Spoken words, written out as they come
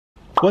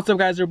What's up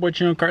guys, your boy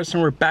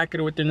Chinocarson. We're back at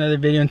it with another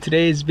video. In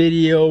today's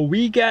video,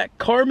 we got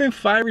carbon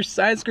fiber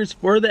side skirts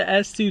for the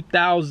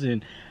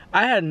S2000.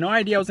 I had no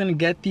idea I was gonna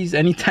get these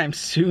anytime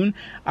soon.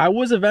 I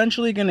was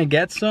eventually gonna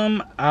get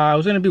some. I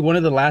was gonna be one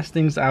of the last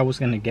things I was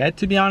gonna get,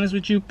 to be honest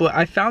with you, but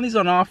I found these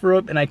on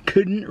OfferUp and I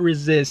couldn't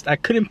resist. I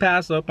couldn't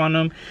pass up on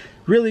them.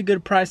 Really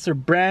good price. They're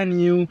brand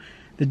new.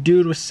 The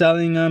dude was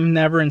selling them,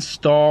 never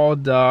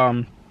installed.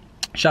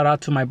 Shout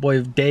out to my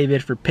boy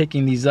David for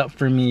picking these up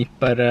for me.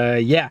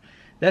 But yeah,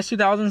 the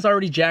S2000 is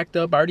already jacked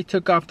up. I already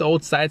took off the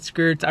old side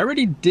skirts. I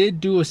already did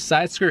do a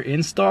side skirt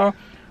install.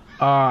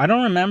 I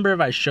don't remember if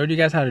I showed you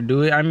guys how to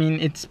do it. I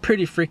mean, it's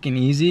pretty freaking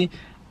easy.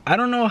 I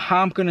don't know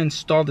how I'm gonna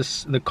install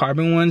the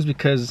carbon ones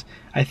because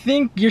I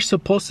think you're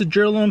supposed to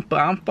drill them, but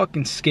I'm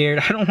fucking scared.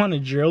 I don't want to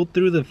drill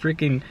through the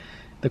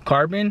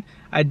carbon.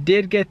 I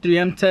did get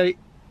 3M tape,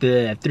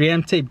 the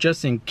 3M tape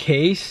just in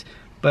case.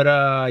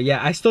 But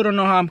yeah, I still don't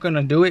know how I'm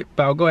gonna do it,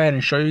 but I'll go ahead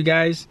and show you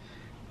guys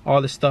all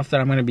the stuff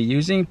that I'm gonna be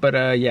using.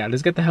 But yeah,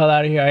 let's get the hell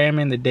out of here. I am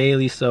in the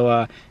daily,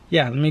 so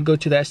yeah, let me go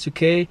to the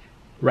S2K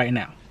right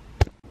now.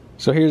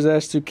 So here's the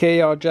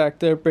S2K all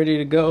jacked up, ready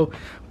to go.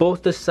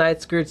 Both the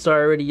side skirts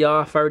are already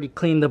off. I already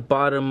cleaned the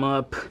bottom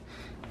up.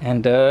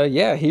 And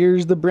yeah,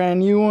 here's the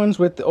brand new ones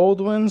with the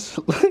old ones.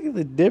 Look at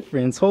the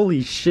difference,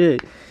 holy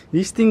shit.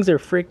 These things are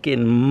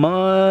freaking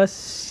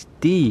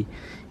musty.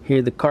 Here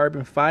are the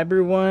carbon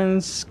fiber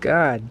ones.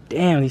 God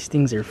damn, these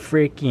things are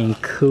freaking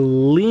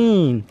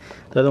clean.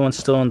 The other one's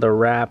still in the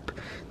wrap.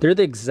 They're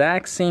the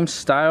exact same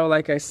style,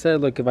 like I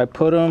said. Look, if I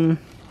put them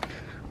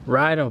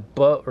right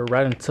above or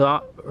right on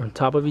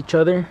top of each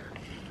other,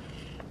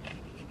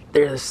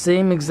 they're the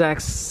same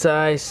exact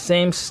size,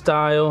 same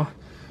style,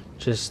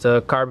 just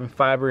carbon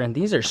fiber. And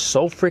these are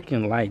so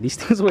freaking light. These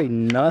things weigh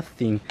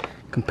nothing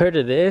compared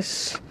to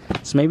this.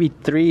 It's maybe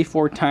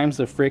 3-4 times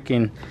the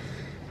freaking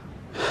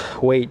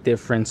weight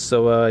difference.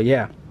 So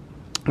yeah,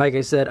 like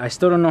I said, I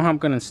still don't know how I'm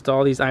gonna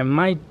install these. I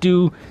might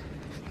do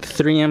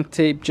 3M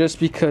tape just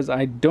because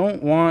I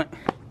don't want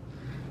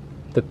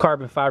the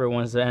carbon fiber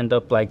ones to end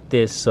up like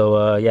this.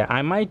 So yeah,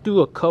 I might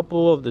do a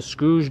couple of the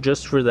screws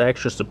just for the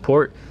extra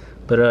support.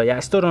 But yeah, I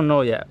still don't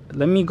know yet.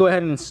 Let me go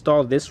ahead and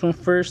install this one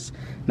first,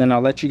 then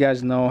I'll let you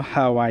guys know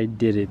how I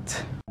did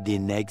it. The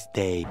next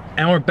day.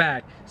 And we're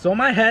back. So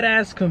my head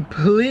ass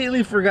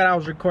completely forgot I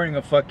was recording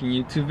a fucking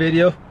YouTube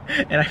video,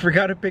 and I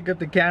forgot to pick up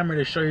the camera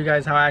to show you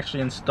guys how I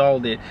actually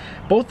installed it.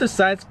 Both the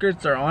side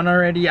skirts are on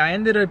already. I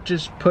ended up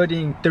just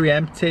putting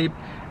 3M tape,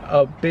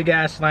 a big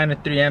ass line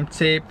of 3M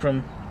tape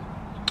from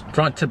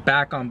front to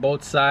back on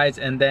both sides,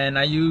 and then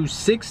I used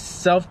 6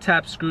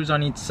 self-tap screws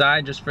on each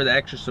side just for the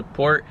extra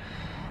support.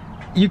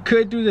 You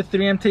could do the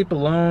 3M tape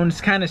alone.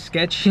 It's kind of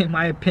sketchy in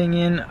my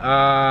opinion.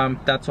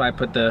 That's why I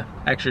put the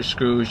extra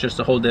screws just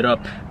to hold it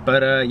up.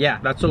 But yeah,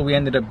 that's what we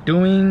ended up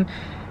doing.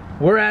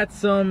 We're at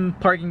some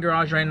parking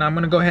garage right now. I'm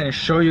gonna go ahead and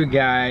show you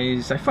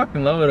guys. I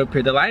fucking love it up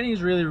here. The lighting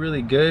is really,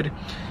 really good.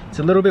 It's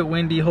a little bit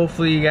windy.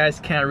 Hopefully you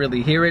guys can't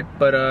really hear it.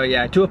 But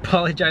yeah, I do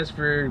apologize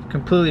for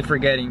completely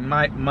forgetting.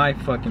 My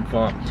fucking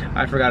fault.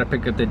 I forgot to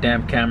pick up the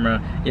damn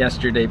camera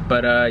yesterday.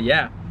 But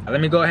yeah, let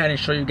me go ahead and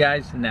show you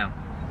guys now.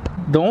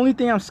 The only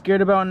thing I'm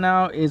scared about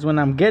now is when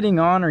I'm getting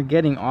on or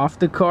getting off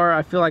the car,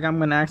 I feel like I'm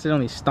gonna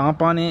accidentally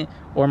stomp on it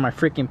or my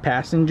freaking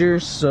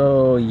passengers.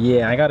 So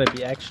yeah, I gotta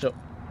be extra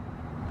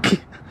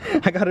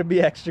I gotta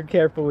be extra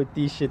careful with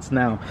these shits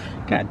now.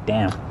 God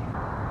damn.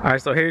 Alright,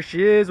 so here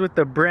she is with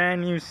the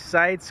brand new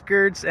side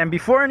skirts. And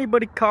before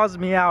anybody calls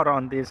me out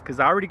on this, because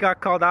I already got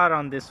called out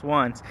on this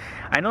once,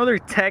 I know they're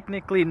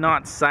technically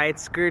not side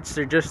skirts,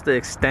 they're just the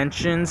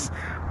extensions,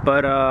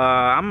 but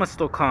I'm gonna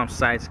still call them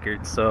side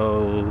skirts,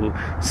 so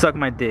suck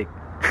my dick.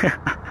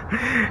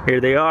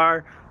 Here they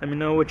are. Let me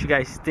know what you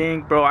guys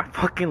think. Bro, I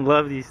fucking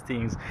love these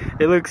things.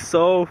 They look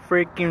so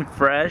freaking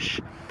fresh.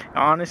 It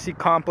honestly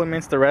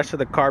complements the rest of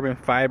the carbon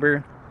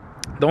fiber.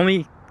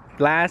 The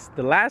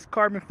last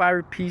carbon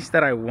fiber piece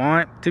that I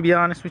want, to be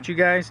honest with you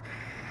guys,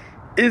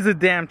 is a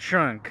damn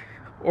trunk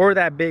or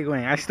that big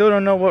wing. I still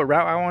don't know what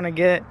route I want to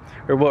get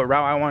or what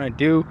route I want to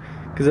do,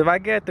 because if I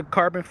get the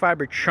carbon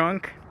fiber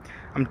trunk,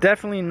 I'm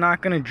definitely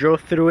not going to drill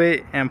through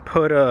it and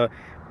put a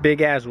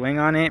big ass wing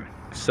on it.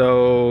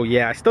 So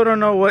yeah, I still don't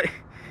know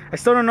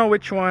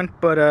which one,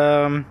 but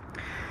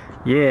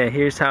yeah,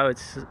 here's how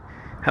it's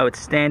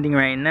standing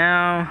right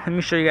now. Let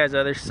me show you guys the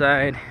other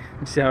side.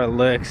 Let me see how it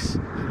looks.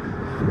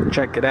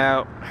 Check it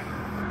out.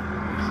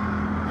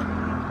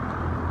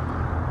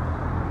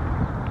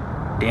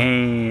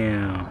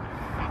 Damn,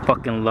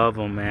 fucking love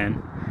them,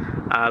 man.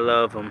 I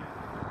love them.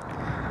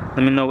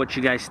 Let me know what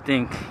you guys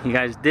think. You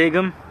guys dig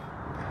them?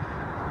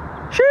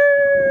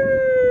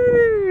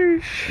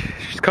 Sheesh.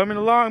 She's coming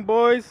along,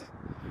 boys.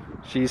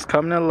 She's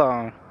coming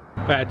along.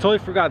 Alright, I totally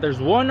forgot. There's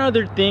one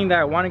other thing that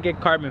I want to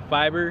get carbon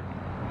fiber,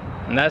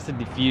 and that's the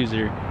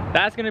diffuser.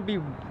 That's gonna be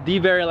the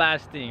very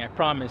last thing, I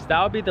promise.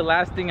 That'll be the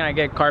last thing I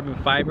get carbon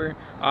fiber.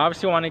 I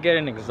obviously want to get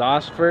an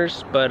exhaust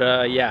first, but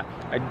yeah,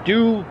 I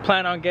do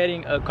plan on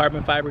getting a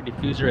carbon fiber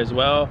diffuser as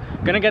well.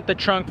 Gonna get the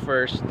trunk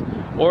first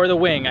or the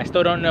wing, I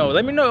still don't know.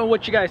 Let me know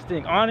what you guys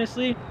think.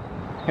 Honestly,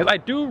 because I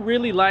do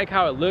really like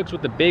how it looks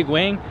with the big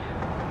wing,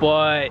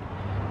 but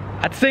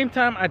at the same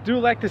time I do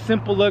like the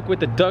simple look with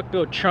the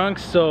duckbill trunk.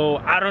 So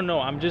I don't know,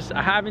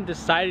 I haven't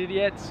decided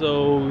yet.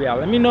 So yeah,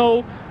 let me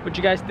know what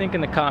you guys think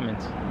in the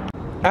comments.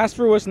 As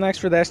for what's next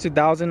for the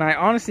S2000, I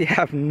honestly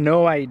have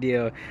no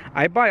idea.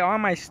 I buy all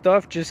my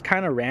stuff just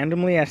kind of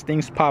randomly as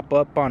things pop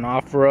up on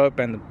OfferUp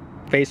and the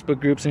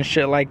Facebook groups and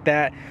shit like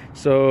that.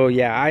 So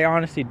yeah, I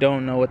honestly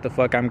don't know what the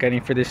fuck I'm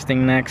getting for this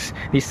thing next.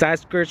 These side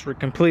skirts were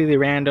completely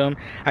random.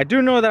 I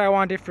do know that I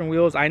want different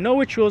wheels. I know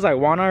which wheels I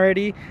want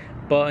already,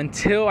 but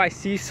until I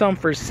see some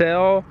for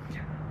sale,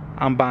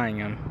 I'm buying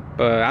them.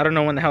 But I don't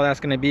know when the hell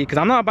that's gonna be, because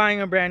I'm not buying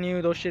them brand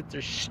new. Those shits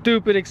are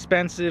stupid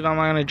expensive. I'm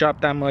not gonna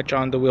drop that much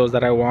on the wheels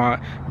that I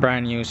want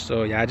brand new.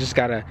 So yeah, I just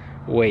gotta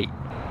wait.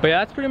 But yeah,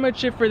 that's pretty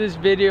much it for this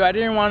video. I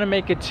didn't want to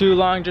make it too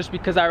long just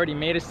because I already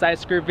made a side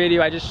skirt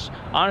video. I just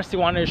honestly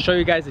wanted to show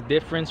you guys the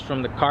difference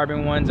from the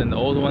carbon ones and the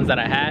old ones that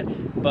I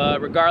had.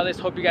 But regardless,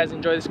 hope you guys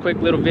enjoy this quick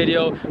little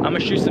video. I'm gonna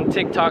shoot some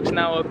TikToks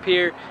now up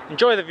here.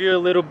 Enjoy the view a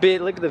little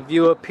bit. Look at the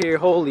view up here.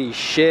 Holy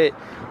shit.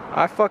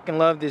 I fucking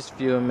love this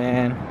view,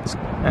 man. It's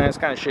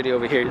kind of shitty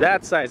over here.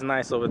 That side's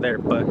nice over there,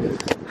 but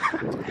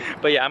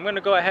but yeah, I'm gonna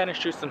go ahead and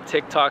shoot some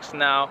TikToks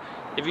now.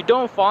 If you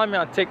don't follow me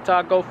on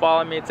TikTok, go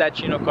follow me. It's at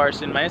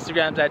Chinocarson. My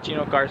Instagram's at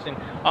Chinocarson.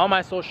 All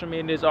my social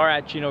medias are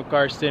at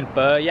Chinocarson.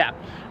 But yeah,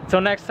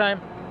 until next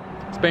time,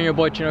 it's been your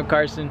boy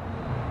Chinocarson.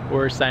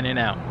 We're signing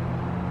out.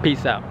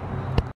 Peace out.